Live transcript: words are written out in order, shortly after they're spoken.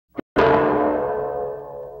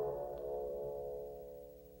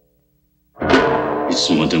い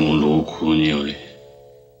つまでも老公にあれ。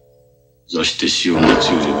座して死を待つ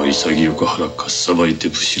よりは潔く腹かっさばいて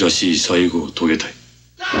武士らしい最後を遂げたい。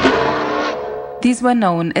These were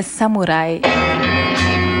known as samurai.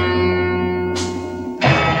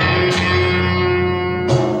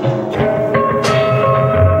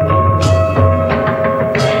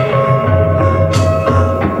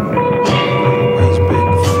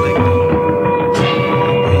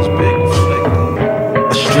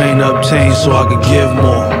 Obtained so I could give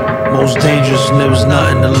more. Most dangerous and there was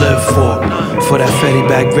nothing to live for. For that fatty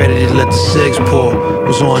back ready to let the six pour.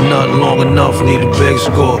 Was on nothing long enough, need a big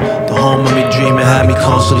score. The home of me dreaming had me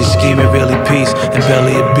constantly scheming. Really peace and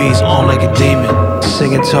belly a beast, armed like a demon.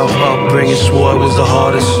 Singing tough upbringing, swore it was the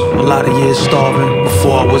hardest. A lot of years starving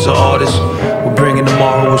before I was an artist. We're bringing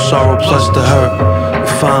tomorrow with sorrow plus the hurt.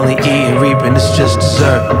 We're finally eating, reaping, it's just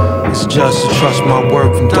dessert. It's just to trust my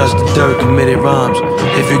work from dust to dirt, committed rhymes.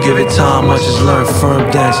 If you give it time, much is learned, firm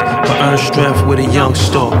dance. But earn strength with a young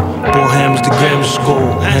stalk. Bull hammers the grammar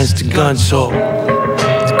school, hands to gun talk.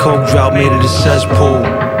 The coke drought made it a cesspool.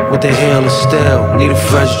 What they hail is stale, need a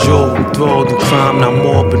fresh jewel. Enthralled in crime, not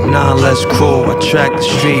more but none less cruel. I track the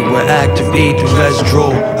street where active eat the rest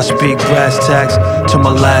drool. I speak brass tacks to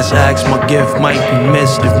my last acts. My gift might be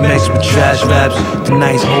missed if mixed with trash raps. The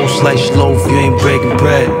nice old slice loaf, you ain't breaking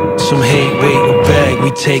bread. Some hate, wait, a bag,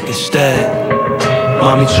 we take instead.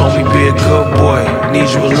 Mommy told me be a good boy.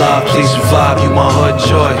 Need you alive, please survive, you my hood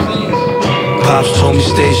joy. Pops told me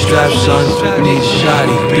stay strapped, son. Need a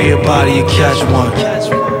shotty, be a body, you catch one.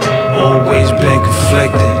 Always been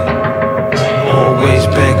conflicted. Always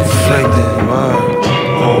been conflicted.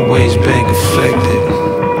 Always been conflicted.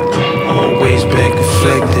 Always been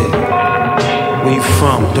conflicted. Where you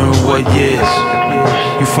from? During what years?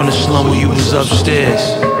 You from the slum where you was upstairs?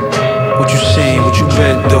 What you seen? What you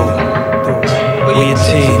been through? Where your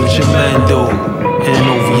team? What your men do? And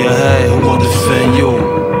over your head, who gon' defend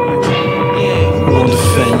you?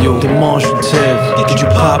 Defend you. Demonstrative. Did you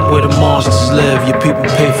pop where the monsters live? Your people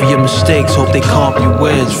pay for your mistakes, hope they comp your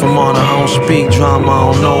wins. From honor I don't speak, drama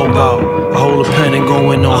I don't know about. I hold a pen and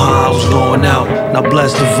go in on how I was going out. Now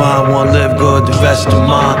bless divine, one live good, the rest of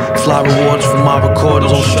mine. Fly rewards from my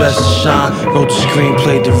recorders, don't stress to shine. Wrote the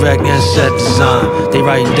screenplay, direct and set design. They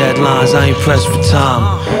writing deadlines, I ain't pressed for time.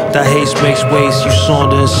 That haste makes waste, you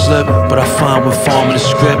saunter and slip. But I find when farming the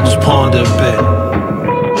script was ponder a bit.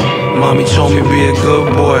 Mommy told me be a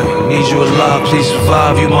good boy. Need you alive, please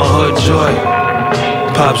survive, you my hood joy.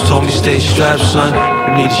 Pops told me stay strapped, son.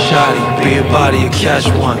 You need a shotty, be a body, you catch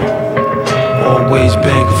one. Always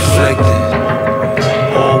been conflicted.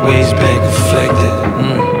 Always been conflicted.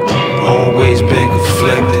 Always been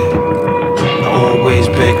conflicted. Always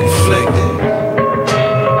been conflicted.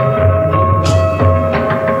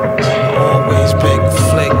 Always been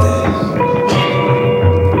conflicted.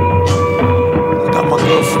 I got my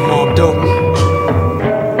girl from all dope.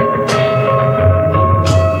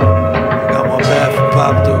 Got my bad for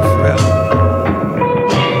pop dope forever.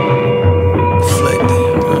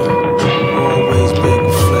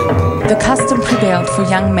 The custom prevailed for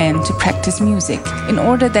young men to practice music in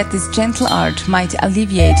order that this gentle art might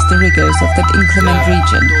alleviate the rigors of that inclement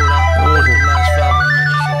region.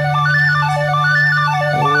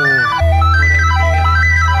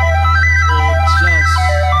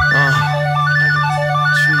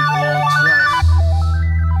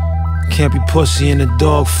 Can't be pussy in a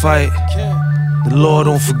dog fight. The Lord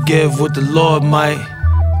don't forgive what the Lord might.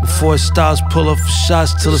 Before it stops, pull up for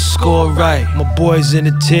shots till the score right. My boys in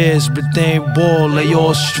the tears, but they ain't ball, they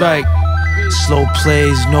all strike. Slow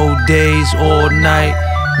plays, no days, all night.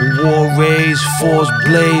 When war rage, force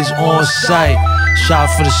blaze on sight. Shot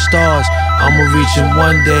for the stars, I'ma reach them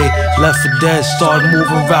one day. Left for dead, start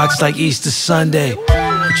moving rocks like Easter Sunday.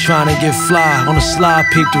 We tryna get fly, on the slide,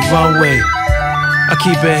 peep the runway. I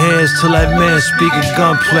keep it hands till that man speak of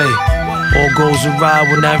gunplay. All goes awry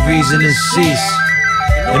when that reasoning cease.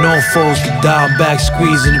 And all foes can dial back,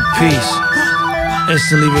 squeezing the peace.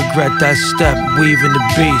 Instantly regret that step, weaving the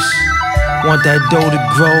beast. Want that dough to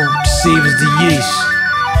grow, deceive as the yeast.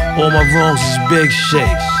 All my wrongs is big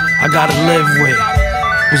shit, I gotta live with.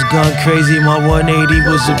 Was gun crazy, my 180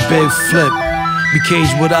 was a big flip. Be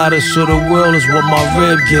caged without her, so the world is what my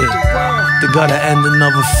rib get. They gotta end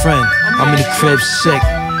another friend, I'm in the crib sick.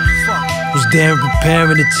 Was there and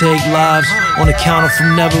preparing to take lives. On the counter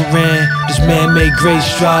from never ran. This man made great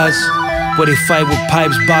strides. Where they fight with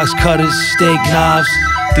pipes, box cutters, steak knives.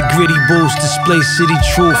 The gritty boost display city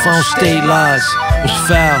truth, I don't state lies. Was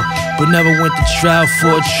foul, but never went to trial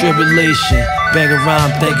for a tribulation. Bang a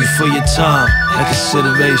rhyme, thank you for your time and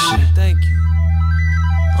consideration.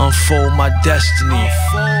 Unfold my destiny.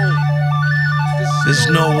 There's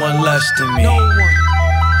no one less than me.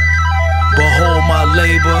 Behold my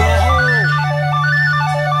labor,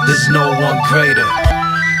 there's no one greater.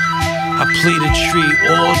 I plead a treat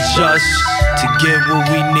all just to get what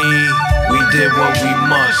we need. We did what we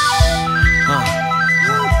must.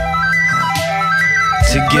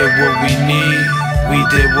 To get what we need, we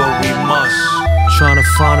did what we must. Trying to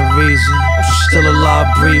find a reason to still alive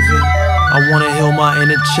breathing. I wanna heal my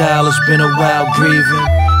inner child, it's been a while grieving.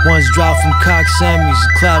 Once dropped from Cox Sammys,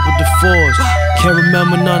 clap with the fours. Can't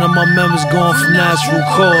remember none of my members gone from natural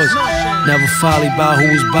cause. Never folly by who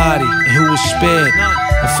was body and who was spared.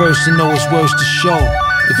 At first to know it's worse to show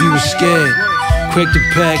if you was scared. Quick to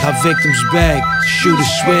peg how victims beg, shooters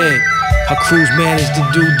swear. How crews managed to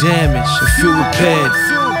do damage and few repaired.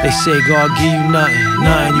 They say God give you nothing,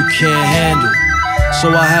 nothing you can't handle. So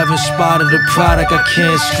I haven't spotted a product I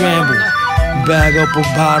can't scramble. Bag up a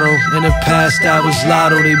bottle, in the past I was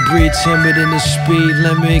lotto. They breed timid in the speed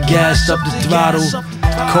limit, gas up the throttle.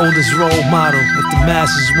 Coldest role model, if the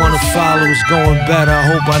masses wanna follow, it's going better. I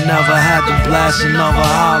hope I never had to blast another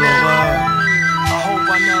hollow.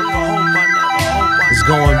 It's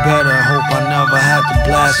going better, I hope I never had to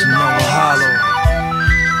blast another hollow.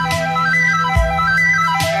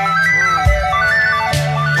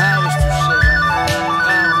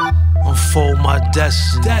 Unfold my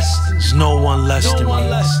destiny, there's no one less than me.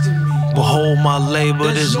 Behold my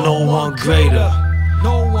labor, there's no one greater.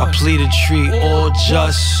 I plead a treat all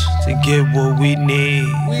just to get what we need.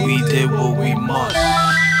 We did what we must.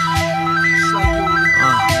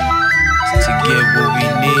 To get what we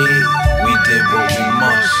need, we did what we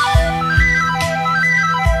must.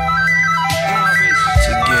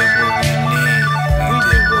 To get what we need, we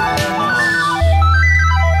did what we must.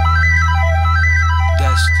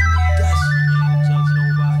 Destiny, judge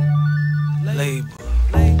nobody. Labor.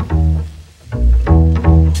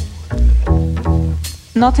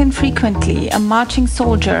 Not infrequently, a marching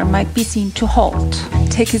soldier might be seen to halt,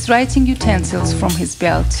 take his writing utensils from his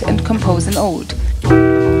belt, and compose an ode.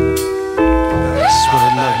 That's what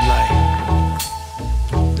it looked like.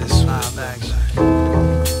 This what it looked like.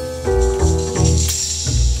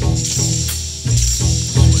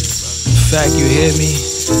 The fact you hear me,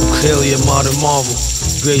 I'm clearly a modern marvel.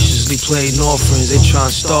 Graciously played offerings, they try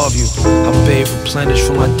and starve you. I bathe replenished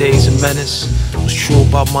from my days of menace. Was true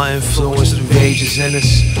about my influence, the rage is in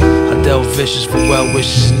us. I dealt vicious for well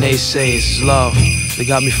wishes and naysayers. It's love, they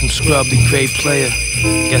got me from scrub to great player.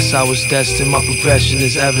 Guess I was destined, my progression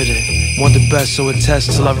is evident. Want the best, so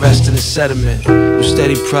attest till I rest in the sediment. With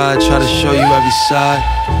steady pride, try to show you every side.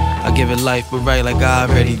 I give it life, but right like I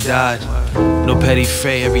already died. No petty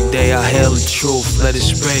fray, every day I hail the truth, let it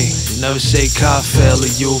spray. You never say God fail a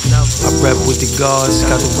youth. I rep with the guards,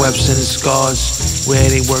 got the webs and the scars. Where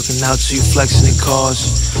it ain't working out to you flexing in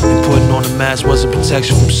cars. And putting on a mask wasn't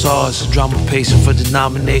protection from SARS. Drama pacing for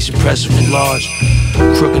denomination, pressing for large.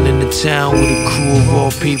 Crooking in the town with a crew of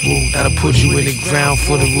raw people that'll put you in the ground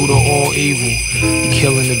for the root of all evil. We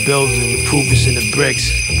killing the building, the proof is in the bricks.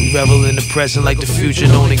 We revel in the present like the future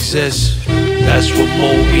don't exist. That's what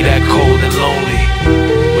mold me that cold and lonely.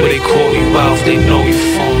 Where they call you out if they know you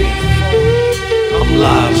phony. I'm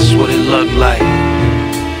live, this is what it look like.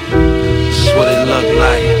 This is what it look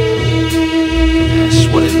like. This is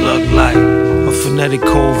what it look like. A phonetic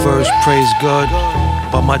cold verse, praise God.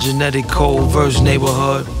 By my genetic cold verse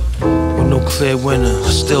neighborhood. With no clear winner, I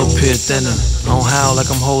still peer thinner. I don't howl like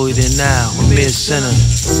I'm holier than now, I'm a mere sinner.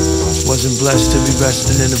 Wasn't blessed to be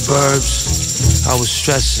resting in the burbs. I was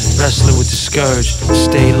stressing, wrestling with the scourge.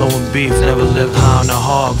 Stayed low in beef, never lived high on the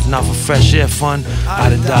hog. Not for fresh air fun,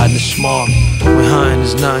 I'd have died in the smog. When hunting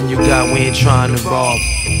is nothing you got, we ain't trying to rob.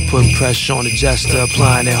 Putting pressure on the jester,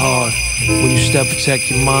 applying it hard. When you step,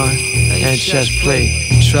 protect your mind and chest plate.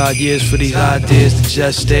 Tried years for these ideas to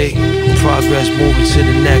gestate. Progress moving to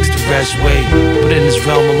the next, the rest wait. But in this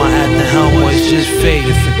realm, am I at the helm or it's just fate?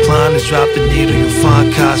 If inclined to drop the needle, you'll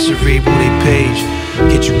find cerebral they page.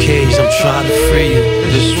 Get you caged, I'm trying to free you.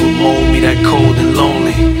 This will mold me that cold and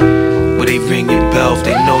lonely. Where they ring your bell if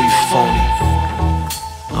they know you phony.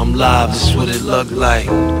 I'm live, this is what it look like.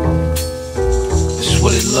 This is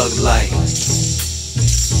what it look like.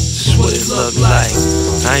 This is what it look like.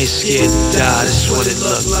 I ain't scared to die, this is what it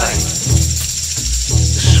look like.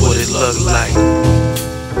 This is what it look like.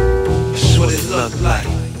 This is what it look like.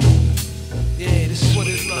 Yeah, this is what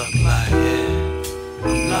it look like, yeah.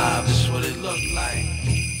 I'm live, this is what it look like.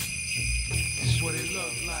 This is what it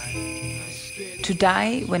look like. To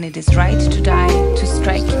die when it is right to die, to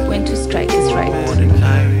strike when to strike is right.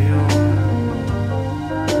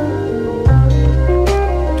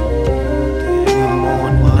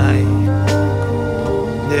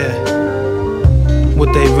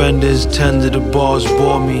 grind is tender, the bars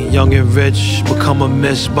bore me. Young and rich, become a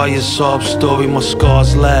miss by your sob story. My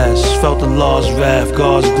scars last, felt the law's wrath,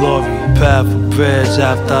 God's glory. Path of prayers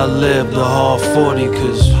after I lived the hard 40.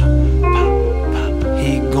 Cause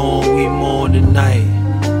he gone, we mourn tonight.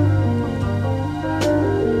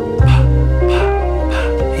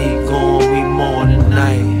 He gone, we mourn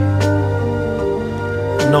tonight.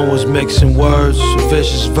 No one's mixing words,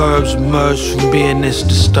 vicious verbs emerge from being this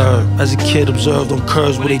disturbed. As a kid observed on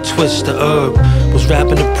curves where they twist the herb. Was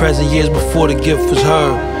rapping the present years before the gift was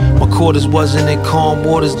heard. My quarters wasn't in calm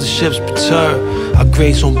waters, the ships perturbed. I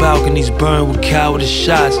grace on balconies burned with cowardice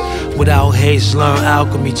shots. Without haste, learn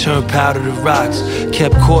alchemy, turn powder to rocks.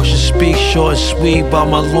 Kept cautious, speak short and sweet by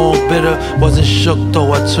my long bitter. Wasn't shook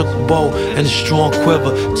though, I took a bow and a strong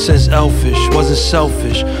quiver. Since elfish, wasn't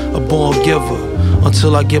selfish, a born giver.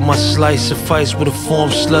 Until I get my slice, suffice with a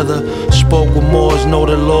form slither. Spoke with Moors, know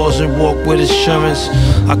the laws and walk with assurance.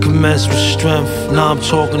 I commenced with strength, now I'm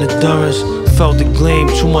talking endurance. Felt the gleam,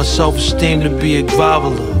 too much self-esteem to be a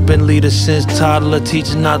groveler. Been leader since toddler,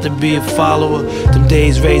 teaching not to be a follower. Them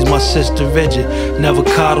days raised my sister rigid, never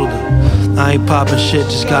coddled her. I ain't popping shit,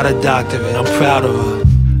 just got a doctorate, I'm proud of her.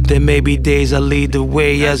 There may be days I lead the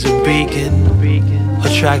way as a beacon.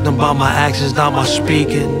 Attract them by my actions, not my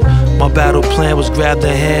speaking. My battle plan was grab the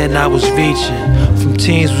hand I was reaching. From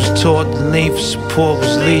teens was taught the lean for support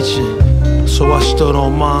was leeching. So I stood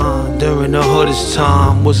on mine during the hoodest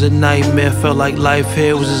time. Was a nightmare, felt like life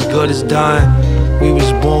here was as good as dying. We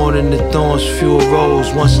was born in the thorns, fuel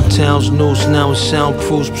rose. Once the town's noose, now it's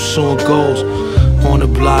soundproofs, pursuing goals. On the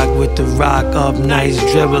block with the rock up, nights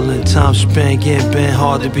dribbling. Time spent getting bent,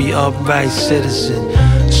 hard to be upright citizen.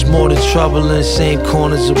 It's more than troubling, same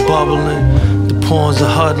corners are bubbling. The pawns are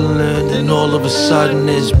huddling, and all of a sudden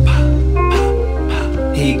it's pop, pop,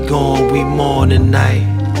 pop. He gone, we mourn tonight.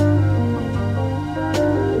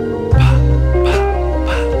 Pop, pop,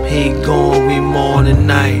 pop. He gone, we mourn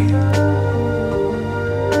tonight.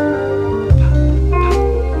 Pop, pop,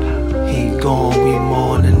 pop. He gone, we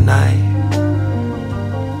mourn tonight.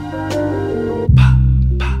 Pop,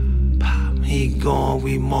 pop, pop. He gone,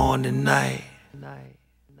 we mourn tonight.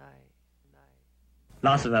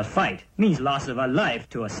 Loss of a fight means loss of a life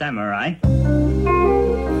to a samurai. Is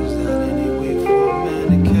that any way for a man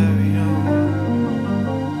to carry on?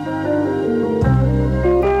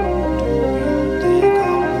 Do you think I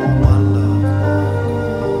want my love gone?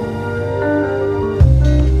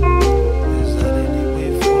 Is that any way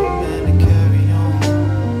for a man to carry on?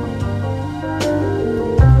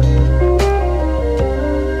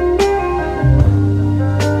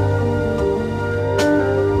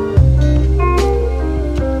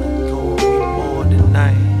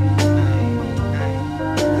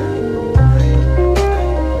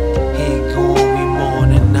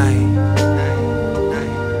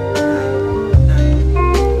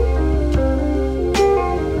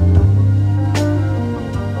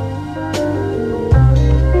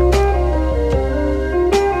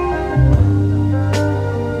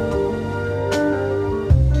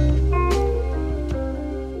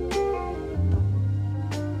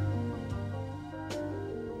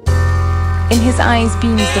 In his eyes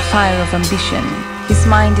beams the fire of ambition. His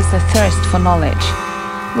mind is a thirst for knowledge.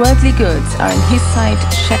 Worldly goods are in his sight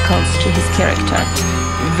shackles to his character.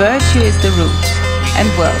 Virtue is the root,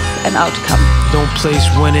 and wealth an outcome. Don't place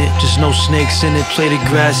win it, just no snakes in it. Play the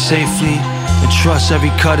grass safely, and trust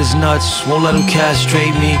every cut is nuts. Won't let them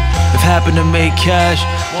castrate me. If happen to make cash,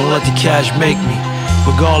 won't let the cash make me.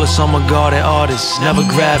 Regardless, I'm a guarded artist, never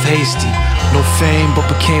grab hasty. No fame, but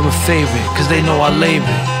became a favorite, cause they know I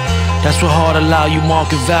labor. That's what hard allow you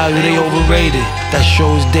market value, they overrated. That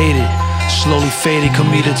show is dated, slowly faded, can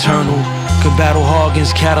meet eternal. Could battle Hargan's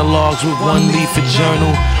catalogs with one leaf of journal.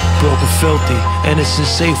 Broken filthy, innocent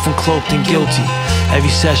safe from cloaked and guilty. Every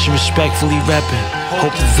session respectfully reppin'.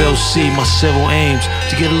 Hope the veil see my civil aims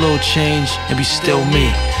to get a little change and be still me.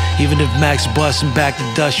 Even if Max bustin' back the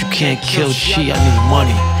dust, you can't kill she, I need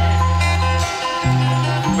money.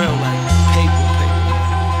 Real like paper.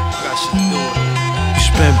 Got shit to do with it. You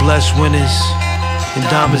spend blessed winners and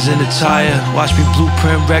diamonds in the tire. Watch me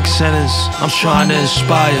blueprint rec centers, I'm trying to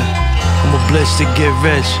inspire. I'm a blitz to get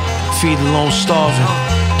rich, feed the lone starving.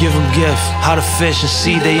 Give them gift, how to fish and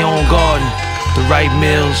see their own garden. The right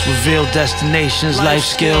meals, reveal destinations, life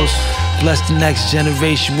skills. Bless the next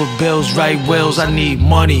generation with bills, right wills. I need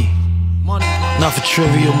money, not for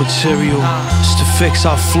trivial material. Just to fix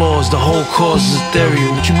our flaws, the whole cause is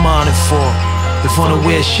ethereal. What you minding for? If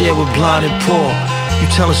unaware, share with blind and poor. You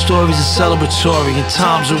telling stories is celebratory in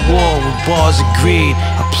times of war. When bars are greed,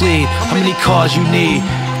 I plead, how many cars you need?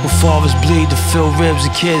 When fathers bleed to fill ribs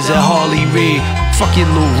of kids that hardly read. Fuck your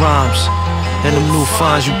little rhymes and them new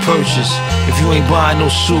finds you purchase. If you ain't buying no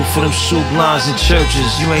soup for them soup lines in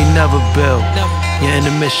churches, you ain't never built. Your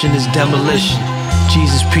intermission is demolition.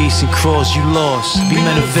 Jesus, peace, and cross, you lost. Be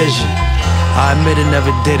men of vision. I admit it,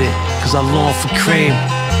 never did it, cause I long for cream.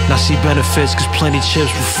 And I see benefits, cause plenty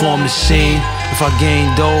chips reform the scene. If I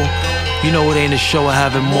gain dough, you know it ain't a show of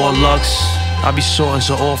having more lucks. I be sorting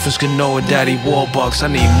so orphans can know a daddy Warbucks. I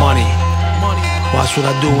need money. Watch what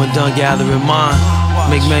I do when done gathering mine.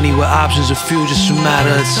 Make many with options, a few just a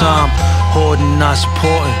matter of time. Hoarding, not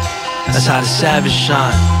supporting, that's how the savage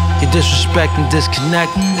shine. Your disrespect and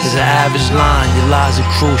disconnect is an average line. Your lies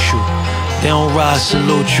are crucial. They don't rise,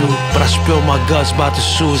 salute you, but I spill my guts about the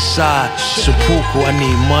suicide. Seppuku, I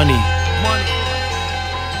need money.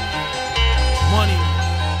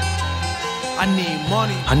 I need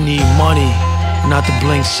money. I need money, not to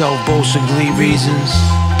blink self-boast and glee reasons,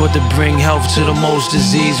 but to bring health to the most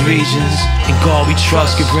diseased regions. In God we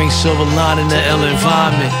trust, can bring silver lining to ill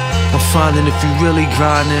environment. I'm finding if you really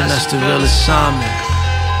grinding, that's the real assignment.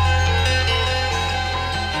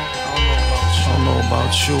 I don't know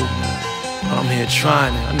about you, man, but I'm here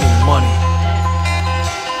trying it. I need money.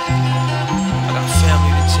 I got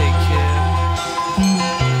family to take care of.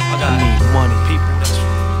 I need money. People that's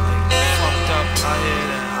like fucked up out here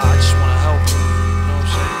that I just wanna help them. You know what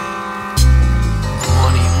I'm saying?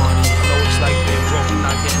 Money, money. I know it's like being broke and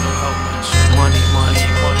not getting no help, man. So money, money,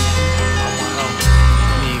 money. I want help.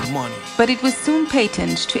 I need money. But it was soon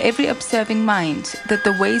patent to every observing mind that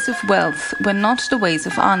the ways of wealth were not the ways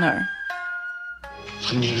of honor.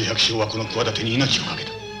 3人の百姓はこの企てに命を懸け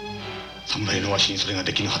た。侍のわしにそれが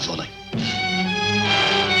できぬはずはない。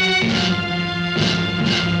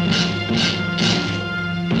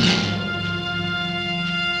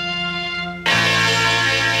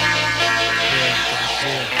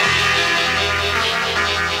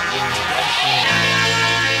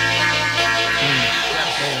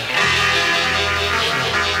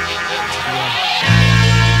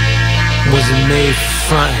Wasn't made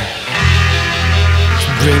for frontin'.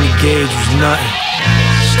 Bring the gauge was nothing.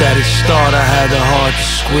 Static start, I had the heart to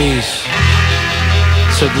squeeze.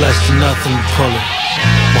 Took less than nothing to pull it.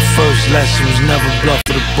 My first lesson was never bluff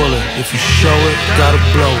with a bullet. If you show it, gotta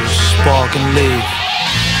blow it, spark and leave.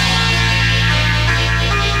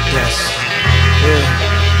 Yes,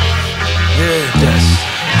 yes.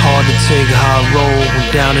 Hard to take a high road,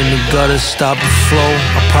 went down in the gutter, stop the flow.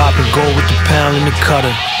 I pop and go with the pound and the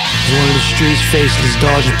cutter. One of the streets faceless,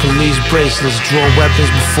 dodging police bracelets. Draw weapons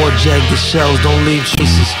before jagged shells, don't leave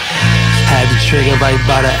traces. Had the trigger right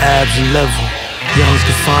by the abs and level. Youngs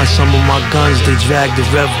could find some of my guns, they dragged the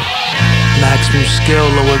rebel. Maximum skill,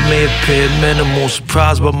 though it may appear minimal.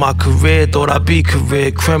 Surprised by my career, thought I'd be career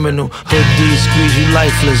criminal. Hood D squeeze you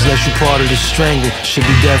lifeless, less you part of the strangle. Should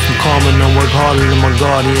be dead from karma, don't work harder than my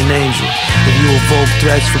guardian angel. If you evoke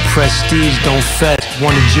threats for prestige, don't fetch.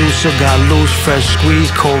 Wanted juice or got loose, fresh squeeze,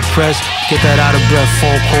 cold press. Get that out of breath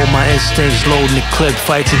phone call, my instincts loading the clip.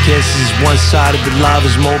 Fights against this one-sided, the live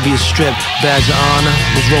is Mobius strip. Badge of honor,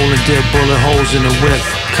 was rolling dead bullet holes in the whip.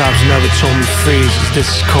 Cops never told me freeze, cause this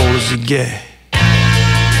is cold as it get.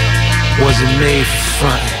 Wasn't made for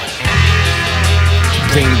frontin'.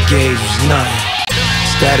 Bring the gauge was nothing.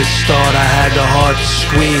 Static start, I had the heart to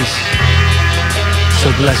squeeze.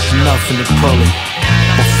 Took less than nothing to pull it.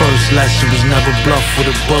 My first lesson was never bluff with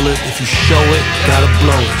a bullet. If you show it, gotta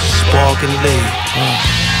blow it, spark and leave.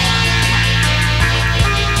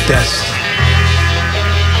 Destined.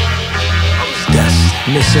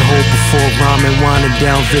 Missing hope before rhyming, winding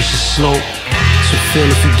down vicious slope. So feel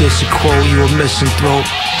if you diss a quote, you a missing throat.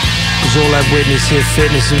 Cause all I witness here,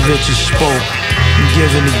 fitness and riches spoke. I'm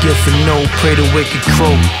giving the gift and no, pray the wicked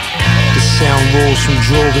croak. The sound rolls from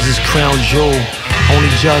droll cause it's crown jewel.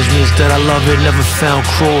 Only judgments that I love it, never found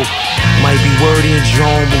cruel. Might be worthy and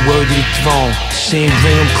drawn, but worthy to throne. Seen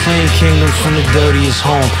bring them clean kingdom from the dirtiest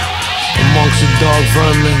home. Amongst the dark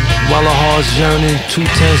vermin, while our hearts yearning. 2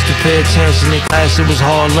 tenths to pay attention, in class it was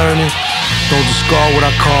hard learning. Don't discard what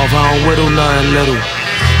I carve, I don't whittle nothing little.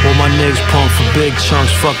 All my niggas pump for big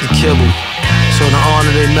chunks, fuck the kibble. So to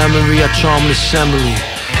honor their memory, I charm an assembly.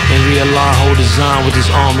 And realign whole design with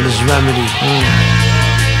this ominous remedy.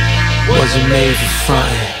 Wasn't made for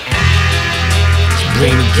frontin'. To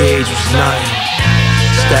bring the gauge was nothing.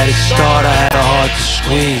 Static start, I had a heart to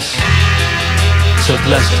squeeze. Took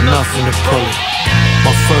less than nothing to pull it.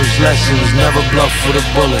 My first lesson was never bluff with a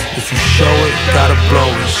bullet. If you show it, gotta blow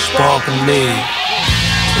it, spark and leave.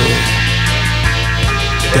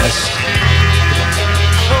 Destined.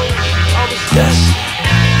 Destined.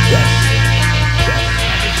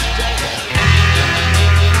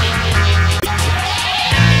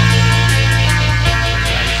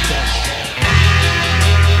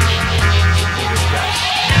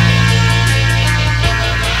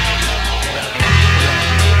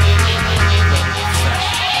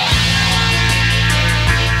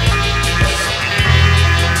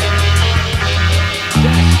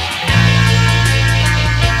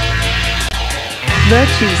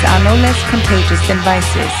 virtues are no less contagious than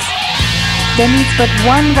vices. There needs but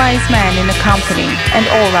one wise man in a company, and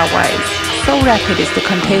all are wise. So rapid is the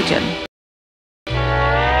contagion.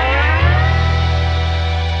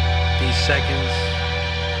 These seconds,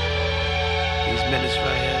 these minutes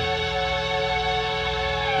right here,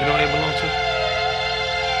 you know what they belong to?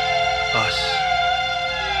 Us.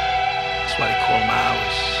 That's why they call them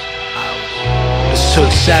hours. This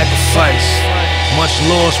took sacrifice, much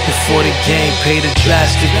loss before the game paid a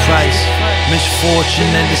drastic price.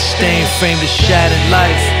 Misfortune and disdain framed a shattered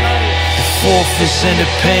life. The forfeits and the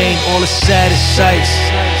pain, all the saddest sights.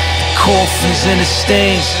 The coffins and the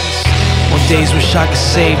stains. On days wish I could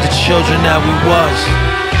save the children that we was.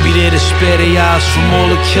 Be there to spare their eyes from all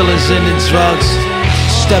the killers and the drugs.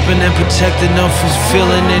 Stepping and protecting them from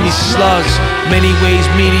feeling any slugs. Many ways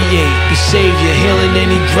mediate, be savior, healing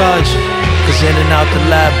any grudge. Cause in and out the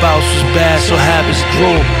lab bouts was bad, so habits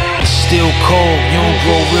grew. It's still cold, you don't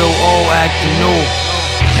grow real old, acting new.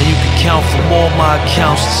 And you can count from all my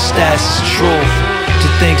accounts, the stats is true. To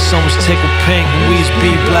think someone's tickled pink when we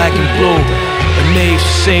be black and blue. A knave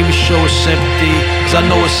to say we show us sympathy, cause I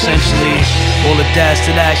know essentially all the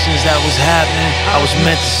dastard actions that was happening, I was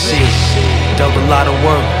meant to see. Dealt a lot of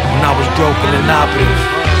work when I was broken and operative.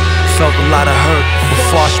 Felt a lot of hurt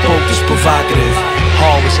before I spoke this provocative.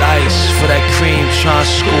 Hard was ice for that cream, trying to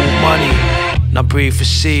school money. Now breathe for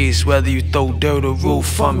seas, whether you throw dirt or roof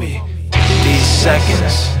for me. These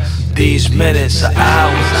seconds, these minutes are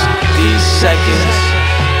hours. These seconds,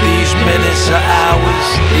 these minutes are hours.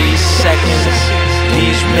 These seconds,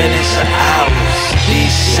 these minutes are hours.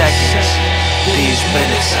 These seconds, these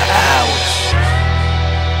minutes are hours.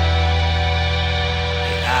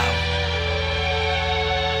 They hours.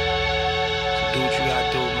 So do what you gotta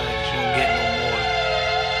do, man, cause you don't get no more than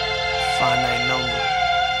a finite number.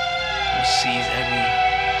 You seize every moment.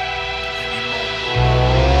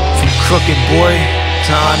 From crooked boy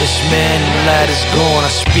to honest man, the ladder's gone. I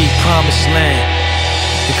speak promised land.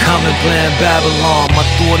 The common bland Babylon. My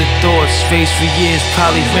thwarted thoughts, faced for years,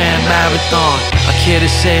 probably ran marathon. I care to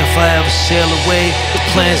say if I ever sail away, the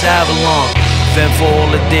plan's Avalon. Then for all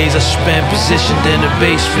the days I spent positioned in the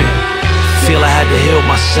basement, feel I had to heal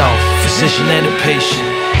myself, physician and impatient.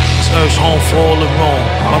 This earth's home for all the wrong,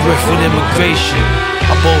 my riff with immigration.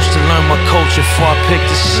 I boast to learn my culture before I picked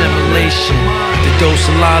assimilation. The dose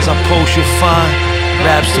of lies I post you'll find,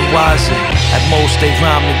 raps the wiser. At most they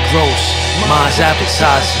rhyme and gross, mine's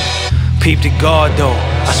appetizing. Peep the guard though,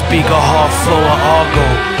 I speak a hard flow of argo.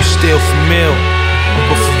 I'm still familiar,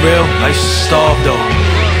 but for real, I used to starve though.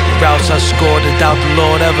 The routes I scored, I doubt the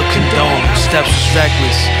Lord ever condoned. Steps was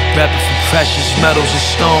reckless, repping for precious metals and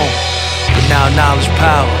stone. But now knowledge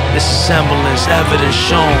power, this is semblance, evidence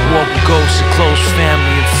shown. Walk with ghosts of close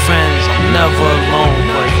family and friends, I'm never alone.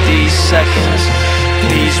 But these seconds,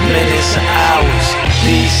 these minutes are hours.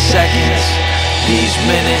 These seconds, these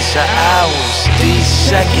minutes are hours. These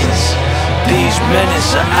seconds, these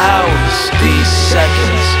minutes are hours. These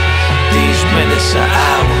seconds, these minutes are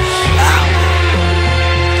hours.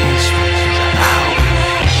 These minutes are hours.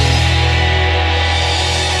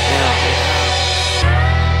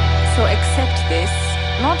 So accept this,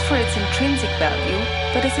 not for its intrinsic value,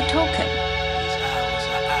 but as a token. These hours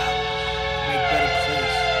are hours. Make better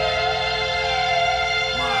place.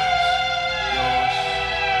 Mine, yours.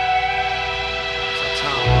 It's our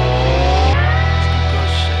time. Let's do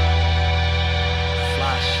good shit.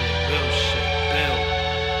 Fly shit, real shit, build.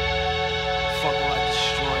 Fuck all that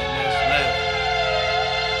destroying, let's live.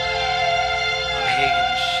 I'm hating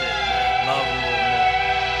this shit, man. Love a little more.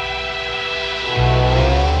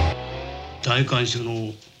 大官所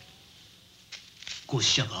のご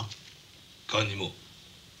使者か官にも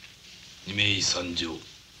二名参上。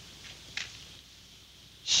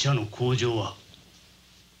使者の口上は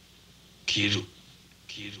消える。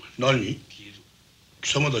何？消える。貴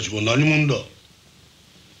様たちも何者だ？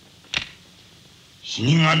死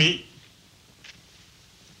神。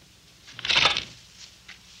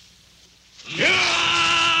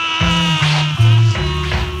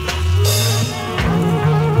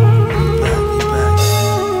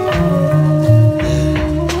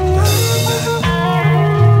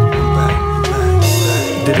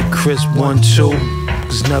Did a crisp 1-2,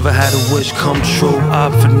 cause never had a wish come true.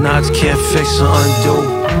 Opt for knots, can't fix or undo.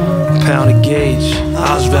 Pound a gauge,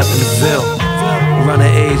 I was rapping the Ville. Around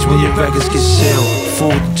the age when your records get sealed.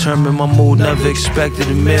 Food determined my mood, never expected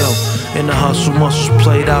a meal. In the hustle, muscles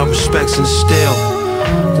played out, respects and steel.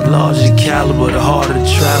 The larger the caliber, the harder the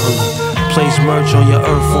traveler. Place merch on your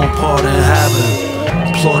earth, on part of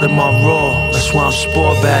inhabitant. Applauded my raw, that's why I'm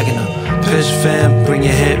sport bagging her. Piss fam, bring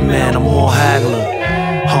your hit man, I'm more haggler.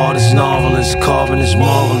 Hardest novelists, carving is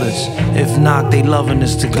marvelous. If not, they loving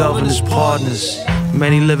us, the governor's partners.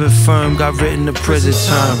 Many living firm, got written a prison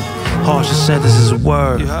term. Harsher sentence is a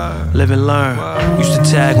word, live and learn. Used to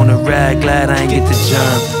tag on the rag, glad I ain't get the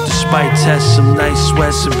germ. Despite tests, some night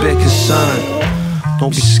sweats, a bit concerned.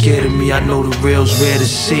 Don't be scared of me, I know the real's rare to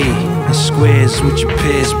see. And squares with your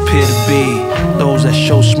peers appear to be those that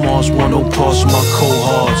show smarts, want no parts of my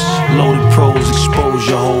cohorts. Loaded pros expose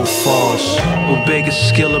your whole farce. With bigger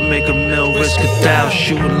skill to make a mill, risk 1,000.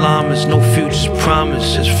 Shooting llamas, no futures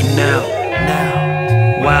promised, just for now.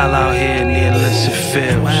 Wild out here near illicit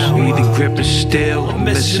fields. We either gripping steel or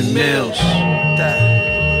missing meals.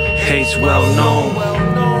 Hate's well known.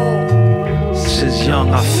 Since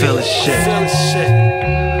young I feel it shit.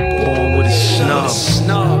 Born with a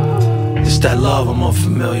snub. It's that love I'm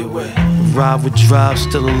unfamiliar with. Ride with drive,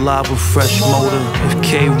 still alive with fresh motor. If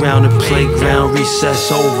K round the playground,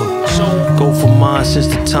 recess over. Go for mine since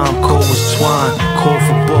the time code was twine. Call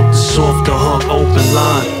for book, the soft, the hook, open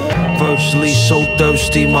line. Virtually so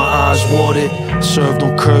thirsty, my eyes watered. Served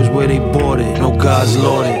on curves where they bought it, no God's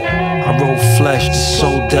lauded. I wrote flesh, the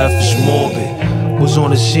soul death is morbid. Was on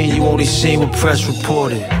the scene, you only seen what press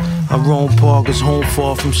reported. I roam Parker's home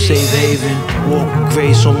far from safe haven. Walk with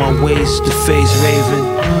grace on my waist, the face raven.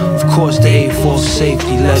 Of course they ain't for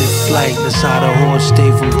safety, let it flight. That's how the horse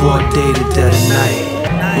stay from broad day to dead of night.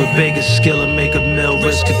 With bigger skill and make a mill,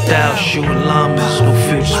 risk 1,000. Shooting llamas, no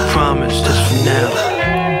futures promised, just for now.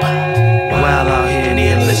 Wild out here in the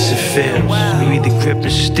illicit fields. We either gripping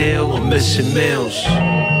steel or missing meals.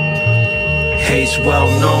 Hate's well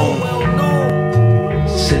known.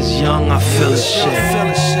 Since young I feel it shit.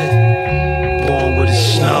 Born with a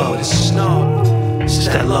snub. It's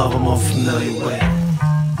that love I'm unfamiliar with.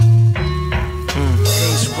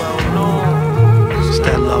 Hate's well known. It's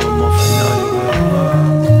that love I'm unfamiliar with.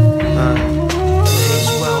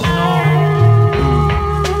 Hate's well known.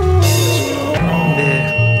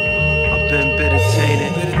 Yeah, I've been bitter tainted.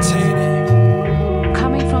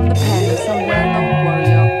 Coming from the pen of some well-known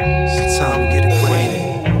warrior. It's time to get acquainted.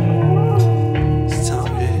 It's time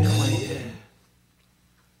to get acquainted.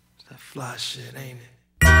 It's that fly shit, ain't it?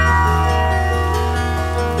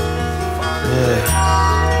 Yeah.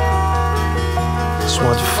 Just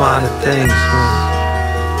want to find the things,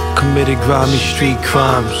 man. Committed grimy street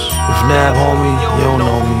crimes. If Nab homie, you don't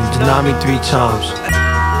know me. Deny me 3 times.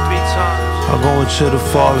 I go into the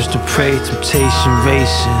forest to pray, temptation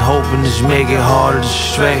racing, hoping this make it harder to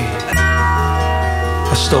stray.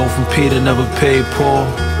 I stole from Peter, never paid Paul.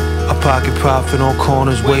 I pocket profit on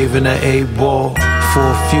corners, waving an 8-ball. For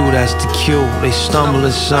a few, that's the cue, they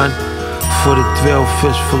stumbling, son. For the thrill,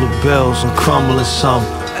 fist full of bills, I'm crumbling some.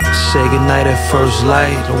 Say goodnight at first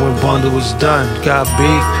light, and when bundle was done. Got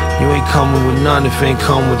beef, you ain't coming with none if ain't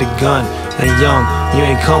come with a gun. And young, you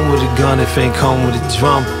ain't come with a gun if ain't come with a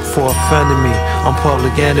drum. For offending me, I'm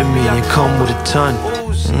public enemy and come with a ton.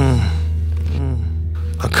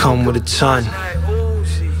 I come with a ton.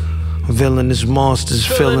 Villainous monsters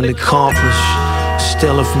feeling accomplished.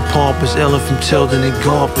 Stealing from pompous, illin' from Tilden and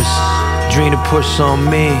Gompus. Dream to push on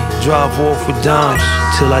me, drive off with dimes.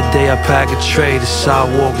 Till I day I pack a tray, the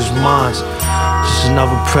sidewalk is mine. Just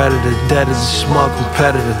another predator, dead as a smug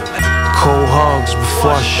competitor. Cold hugs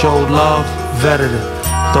before I showed love, vetted her.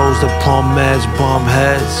 Those that pump meds, bomb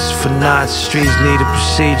heads. For knots, streets need a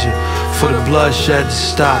procedure. For the bloodshed to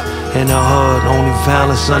stop. In the hood, only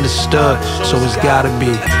violence understood. So it's gotta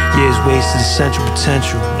be years wasted essential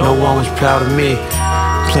potential. No one was proud of me.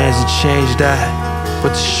 Plans to change that.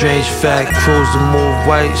 But the strange fact, crews to move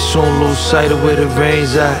white, soon lose sight of where the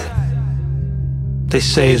rain's at. They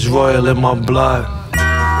say it's royal in my blood.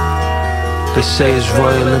 They say it's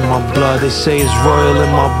royal in my blood. They say it's royal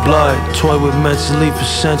in my blood. Toy with mentally for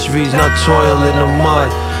centuries, not toil in the mud.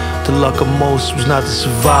 The luck of most was not to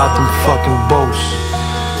survive them fucking boats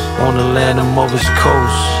on the land of mother's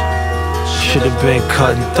coast. Should've been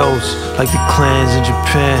cutting throats like the clans in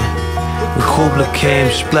Japan. When Kubla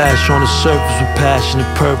came, splash on the surface with passion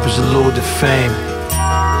and purpose, allured to fame.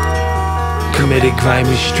 Committed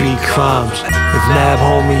grimy street crimes. If Nab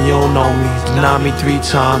homie, you don't know me. Deny me 3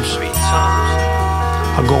 times.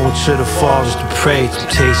 I go into the forest to pray,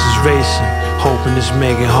 temptations racing, hoping this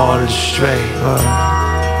make it harder to stray.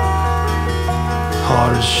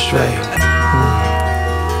 Harder to stray.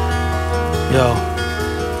 Yo,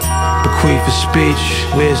 bequeath for speech,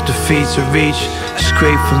 where's defeat to reach?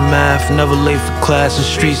 Scrape for math, never late for class and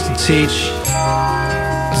streets to teach.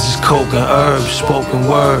 This is coke and herbs, spoken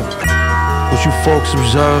word. What you folks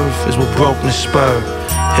observe is what broken is spurred.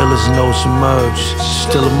 Ill as no submerged,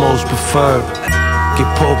 still the most preferred. Get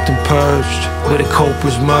poked and purged, where the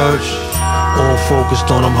culprits merge. all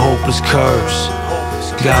focused on them hopeless curves.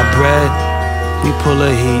 Got bread, we pull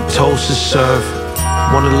a heat, toast is served.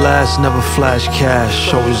 One of the last, never flash cash,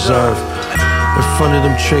 show reserve. In front of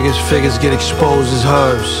them triggers, figures get exposed as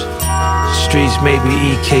herbs. Streets may be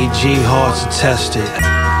EKG, hearts are tested.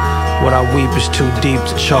 What I weep is too deep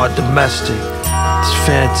to chart domestic. This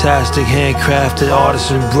fantastic handcrafted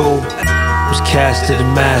artisan brew was casted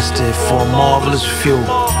and mastered for a marvelous few.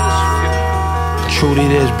 Truly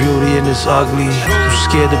there's beauty in this ugly. I'm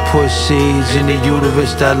scared to put seeds in the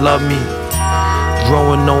uterus that love me.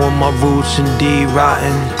 Growing, knowing my roots indeed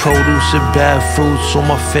rotten. Produce of bad fruits on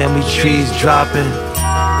my family trees dropping.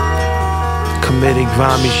 Committed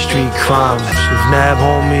grimy street crimes. If Nab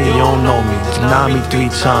homie, you don't know me. Deny me 3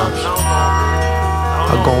 times.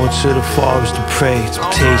 I go into the forest to pray.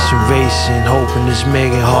 Temptation racing, hoping it's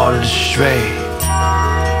making it harder to stray.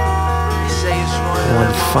 I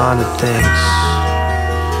want the finer things.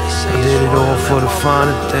 I did it all for the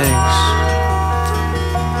finer things.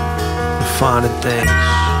 The finer things.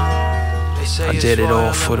 I did it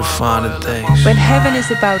all for the finer things. When heaven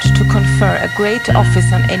is about to confer a great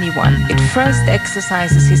office on anyone, it first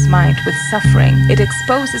exercises his mind with suffering. It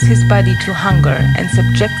exposes his body to hunger and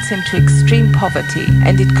subjects him to extreme poverty,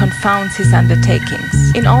 and it confounds his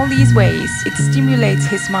undertakings. In all these ways, it stimulates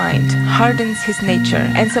his mind, hardens his nature,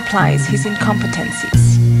 and supplies his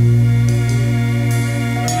incompetencies.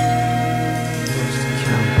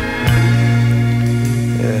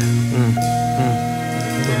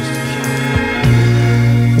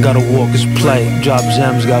 Gotta walk his play, drop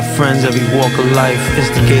gems, got friends every walk of life.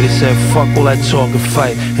 Instigator said fuck all that talk and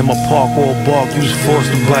fight. In my park all bark, you was forced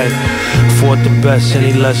to bite. Fought the best and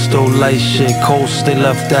he let stole light shit. Coast, they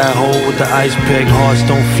left that hole with the ice pick. Hearts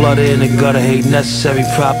don't flutter in the gutter, hate necessary.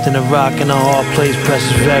 Propped in a rock in a hard place, press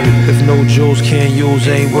is very. If no jewels can't use,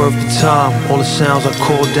 ain't worth the time. All the sounds I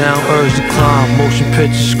call down, urge to climb. Motion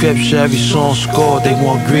picture, scripture, every song scored. They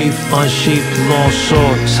want grief, unsheathed the long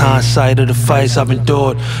sword. It's hindsight of the fights I've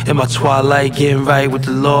endured. In my twilight, getting right with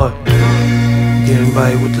the Lord. Getting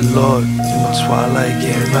right with the Lord. In my twilight,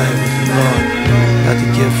 getting right with the Lord. Got the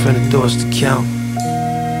gift and the thoughts to count.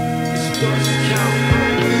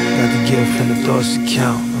 Got the gift and the thoughts to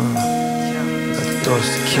count. Got the thoughts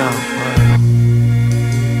to count.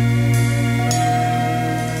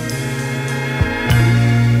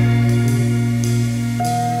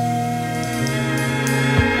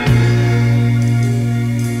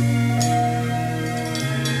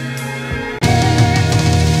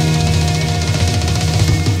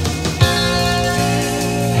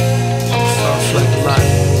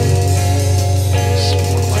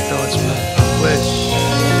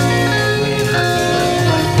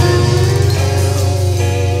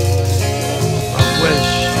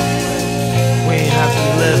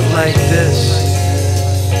 Like this.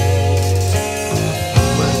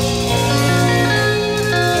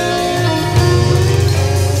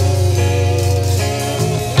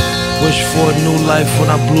 Wish for a new life when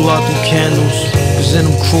I blew out them candles. Cause in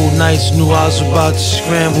them cruel nights, knew I was about to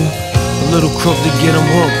scramble. A little crook to get them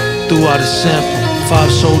hooked, threw out a sample.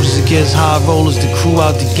 5 soldiers against high rollers, the crew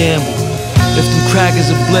out to gamble. If them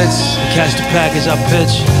crackers are blitz, catch the package I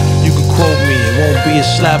pitch. You can quote me, it won't be a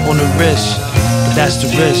slap on the wrist. That's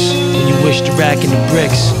the risk when you wish the rack in the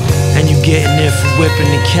bricks. And you getting there for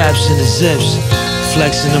whipping the caps and the zips.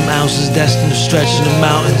 Flexing them ounces, destined to stretch in the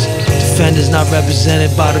mountains. Defenders not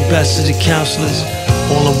represented by the best of the counselors.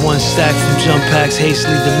 All in one stack from jump packs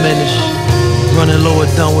hastily diminished. Running low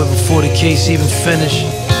or done with before the case even finished.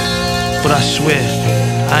 But I swear,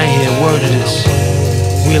 I ain't hear a word of this.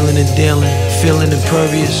 Wheeling and dealing, feeling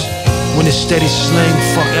impervious. When it's steady sling,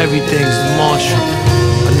 fuck everything's the mantra.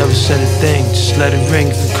 I never said a thing, just let it ring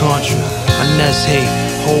for contra. I nest hate,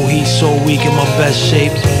 whole heat so weak in my best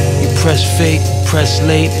shape. You press fate, press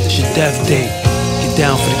late, it's your death date. Get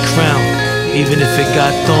down for the crown, even if it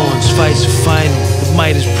got thorns. Fights are final, the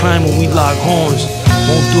might is primal, we lock horns.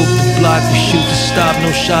 Won't dupe the block, we shoot to stop,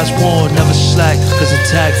 no shots warned. Never slack, cause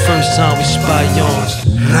attack first time we spy yawns.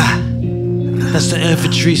 That's the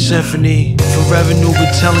infantry symphony. For revenue,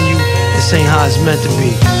 but telling you this ain't how it's meant to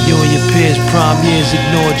be. You and your peers, prime years,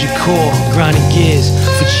 ignored your core. Grinding gears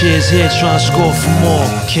for cheers here, trying to score for more.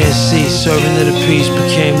 Can't see, serving to the peace,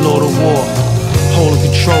 became Lord of War. Holding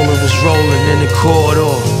controller was rolling in the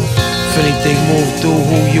corridor. If anything moved through,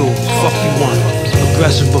 who you? Fuck you want.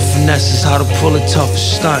 Aggressive but finesse is how to pull a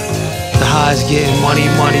toughest stunt. The highs getting money,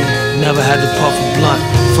 money. Never had to puff a blunt.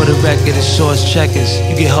 For the record, it's swords checkers.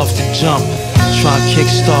 You get huffed to jump. Try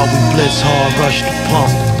kickstart, we blitz hard, rush the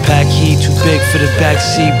pump. Pack heat too big for the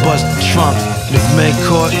backseat, bust the trunk. And if men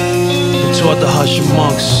caught, then taught the Husher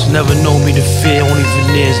monks. Never know me to fear, only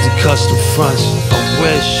veneers the custom fronts. I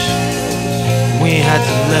wish we ain't had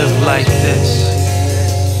to live like this.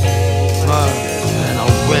 Fuck, man, I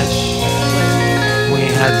wish we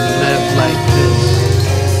ain't had to live like this.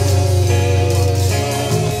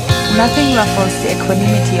 Nothing ruffles the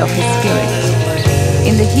equanimity of his spirit.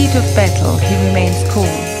 In the heat of battle, he remains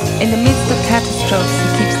cool. In the midst of catastrophes, he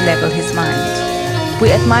keeps level his mind.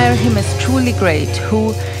 We admire him as truly great,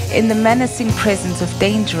 who, in the menacing presence of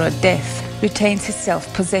danger or death, retains his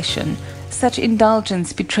self-possession. Such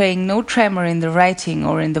indulgence, betraying no tremor in the writing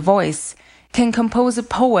or in the voice, can compose a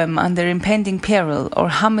poem under impending peril or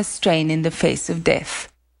hum a strain in the face of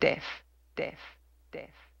death. Death, death,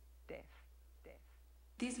 death, death, death.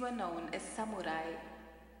 These were known as samurai